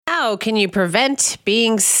How can you prevent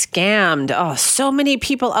being scammed? Oh, so many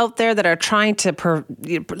people out there that are trying to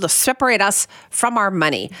separate us from our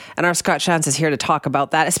money. And our Scott Shantz is here to talk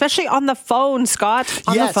about that, especially on the phone, Scott.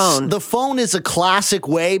 On the phone. The phone is a classic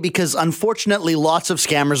way because unfortunately lots of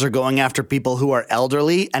scammers are going after people who are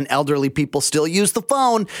elderly, and elderly people still use the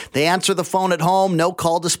phone. They answer the phone at home, no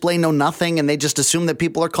call display, no nothing, and they just assume that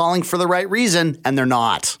people are calling for the right reason, and they're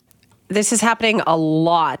not. This is happening a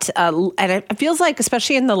lot. And it feels like,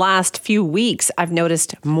 especially in the last few weeks, I've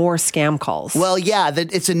noticed more scam calls. Well, yeah,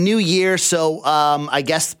 it's a new year, so I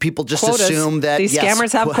guess people just assume that... These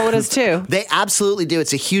scammers have quotas too. They absolutely do.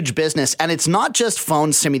 It's a huge business. And it's not just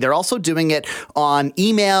phones, Simi. They're also doing it on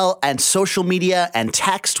email and social media and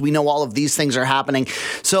text. We know all of these things are happening.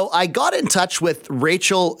 So I got in touch with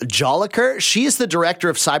Rachel Joliker. She is the Director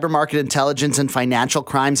of Cyber Market Intelligence and Financial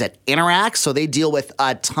Crimes at Interact. So they deal with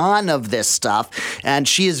a ton of this stuff, and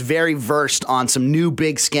she is very versed on some new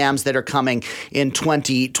big scams that are coming in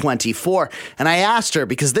 2024. And I asked her,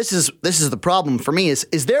 because this is the problem for me,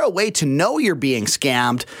 is there a way to know you're being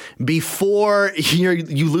scammed before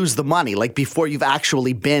you lose the money, like before you've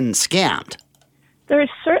actually been scammed? There are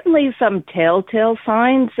certainly some telltale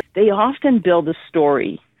signs. They often build a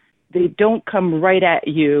story. They don't come right at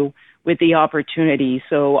you with the opportunity.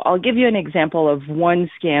 So I'll give you an example of one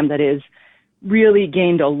scam that is really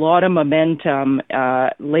gained a lot of momentum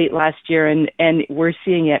late last year, and we're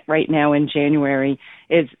seeing it right now in January,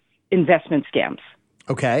 is investment scams.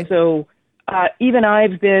 Okay. So even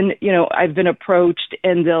I've been approached,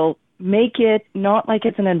 and they'll make it not like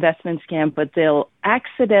it's an investment scam, but they'll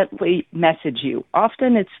accidentally message you.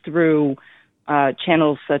 Often it's through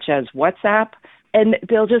channels such as WhatsApp, and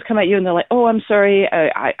they'll just come at you and they're like, "Oh, I'm sorry,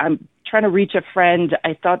 I'm trying to reach a friend.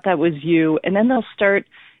 I thought that was you." And then they'll start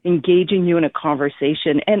engaging you in a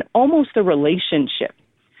conversation and almost a relationship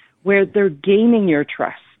where they're gaining your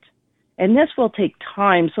trust. And this will take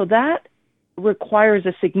time. So that requires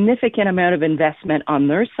a significant amount of investment on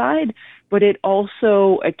their side, but it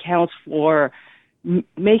also accounts for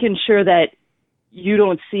making sure that you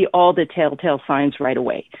don't see all the telltale signs right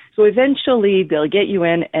away. So eventually they'll get you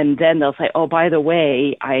in, and then they'll say, "Oh, by the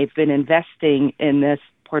way, I've been investing in this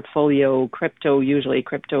portfolio, usually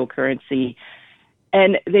cryptocurrency."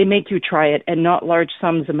 And they make you try it, and not large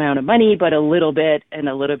sums amount of money, but a little bit and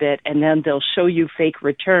a little bit. And then they'll show you fake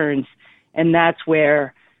returns. And that's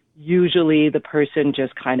where usually the person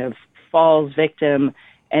just kind of falls victim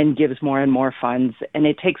and gives more and more funds. And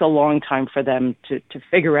it takes a long time for them to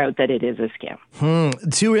figure out that it is a scam.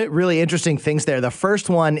 Two really interesting things there. The first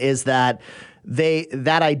one is that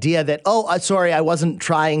that idea that, "Oh, sorry, I wasn't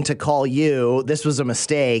trying to call you. This was a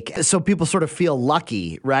mistake." So people sort of feel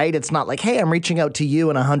lucky, right? It's not like, "Hey, I'm reaching out to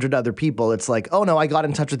you and 100 other people." It's like, "Oh, no, I got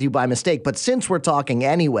in touch with you by mistake. But since we're talking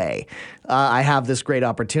anyway, I have this great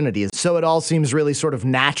opportunity." So it all seems really sort of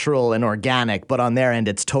natural and organic, but on their end,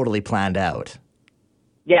 it's totally planned out.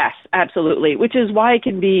 Yes, absolutely, which is why it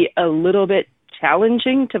can be a little bit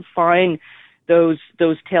challenging to find those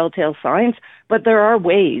telltale signs. But there are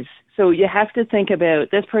ways. So you have to think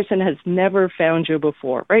about, this person has never found you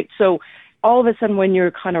before, right? So all of a sudden when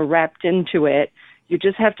you're kind of wrapped into it, you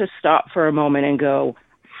just have to stop for a moment and go,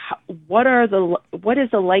 what is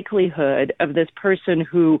the likelihood of this person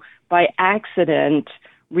who by accident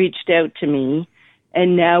reached out to me,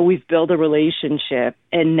 and now we've built a relationship,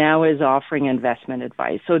 and now is offering investment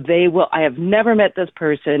advice? So I have never met this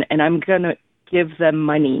person, and I'm going to give them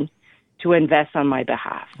money to invest on my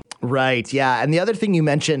behalf. Right. Yeah. And the other thing you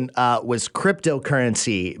mentioned was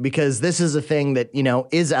cryptocurrency, because this is a thing that,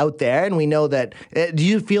 is out there. And we know that. Do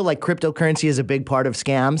you feel like cryptocurrency is a big part of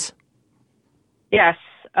scams? Yes,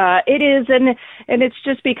 it is. And it's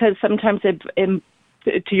just because sometimes, to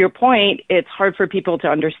your point, it's hard for people to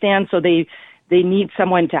understand. So they need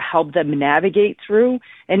someone to help them navigate through.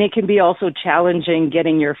 And it can be also challenging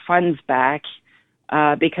getting your funds back.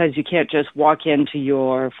 Because you can't just walk into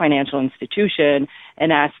your financial institution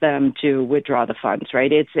and ask them to withdraw the funds,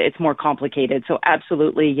 right? It's more complicated. So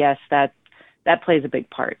absolutely, yes, that plays a big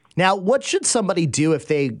part. Now, what should somebody do if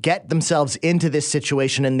they get themselves into this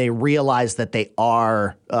situation and they realize that they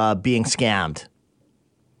are being scammed?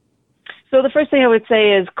 So the first thing I would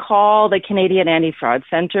say is call the Canadian Anti-Fraud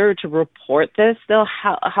Centre to report this. They'll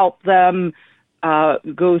help them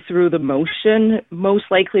go through the motion, most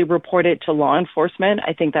likely report it to law enforcement.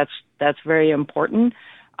 I think that's very important.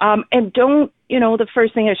 And don't, the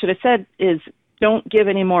first thing I should have said is don't give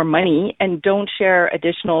any more money and don't share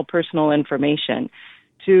additional personal information.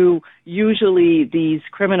 Usually these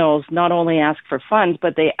criminals not only ask for funds,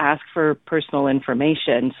 but they ask for personal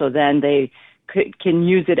information. So then they can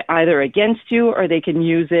use it either against you or they can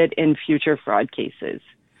use it in future fraud cases.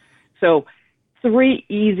 So 3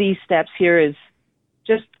 easy steps here is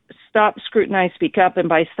just stop, scrutinize, speak up. And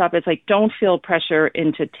by stop, it's like don't feel pressure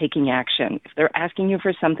into taking action. If they're asking you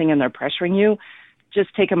for something and they're pressuring you,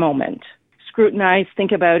 just take a moment. Scrutinize,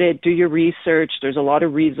 think about it, do your research. There's a lot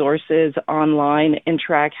of resources online.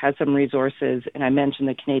 Interac has some resources, and I mentioned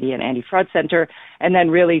the Canadian Anti-Fraud Centre, and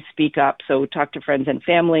then really speak up. So talk to friends and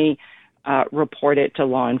family, report it to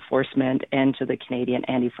law enforcement and to the Canadian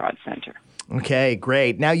Anti-Fraud Centre. Okay,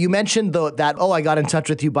 great. Now, you mentioned that, I got in touch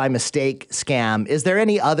with you by mistake scam. Is there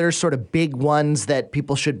any other sort of big ones that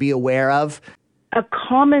people should be aware of? A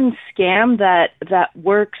common scam that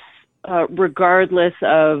works regardless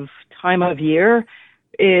of time of year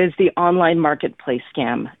is the online marketplace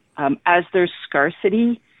scam. As there's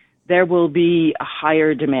scarcity, there will be a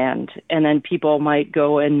higher demand, and then people might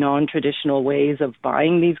go in non-traditional ways of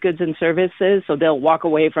buying these goods and services. So they'll walk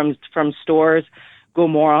away from stores, go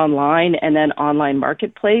more online, and then online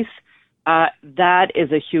marketplace. That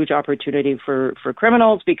is a huge opportunity for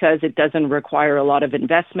criminals because it doesn't require a lot of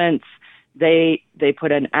investments. They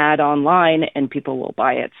put an ad online and people will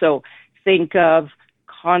buy it. So think of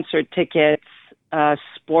concert tickets,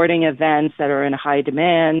 sporting events that are in high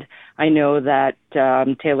demand. I know that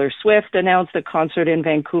Taylor Swift announced a concert in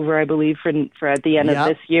Vancouver, I believe, for at the end of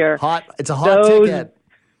this year. It's a hot ticket.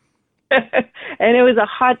 And it was a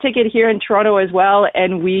hot ticket here in Toronto as well.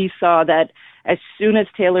 And we saw that as soon as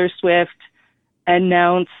Taylor Swift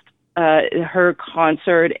announced her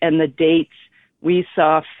concert and the dates, we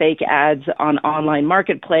saw fake ads on online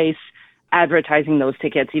marketplace advertising those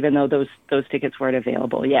tickets, even though those tickets weren't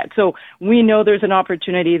available yet. So we know there's an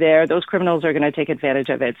opportunity there. Those criminals are going to take advantage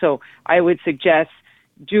of it. So I would suggest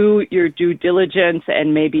do your due diligence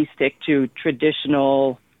and maybe stick to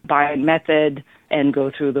traditional buying method and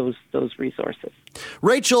go through those resources.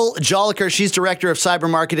 Rachel Jolicoeur, she's Director of Cyber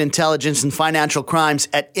Market Intelligence and Financial Crimes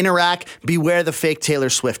at Interac. Beware the fake Taylor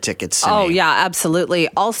Swift tickets, Simi. Oh, yeah, absolutely.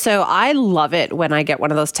 Also, I love it when I get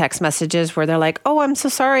one of those text messages where they're like, oh, I'm so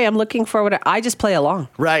sorry, I'm looking for what I just play along.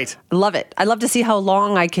 Right. I love it. I love to see how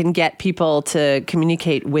long I can get people to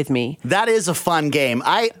communicate with me. That is a fun game.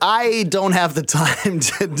 I don't have the time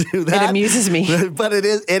to do that. It amuses me. But it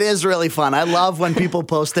is really fun. I love when people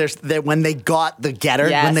post when they got the getter,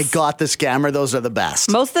 when they got the scammer. Those are the best.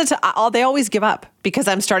 Most of the time, they always give up because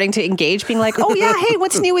I'm starting to engage, being like, oh, yeah, hey,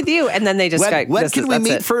 what's new with you? And then they just go, when can we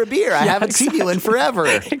meet for a beer? I haven't seen you in forever.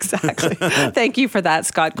 Exactly. Thank you for that,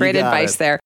 Scott. Great advice there.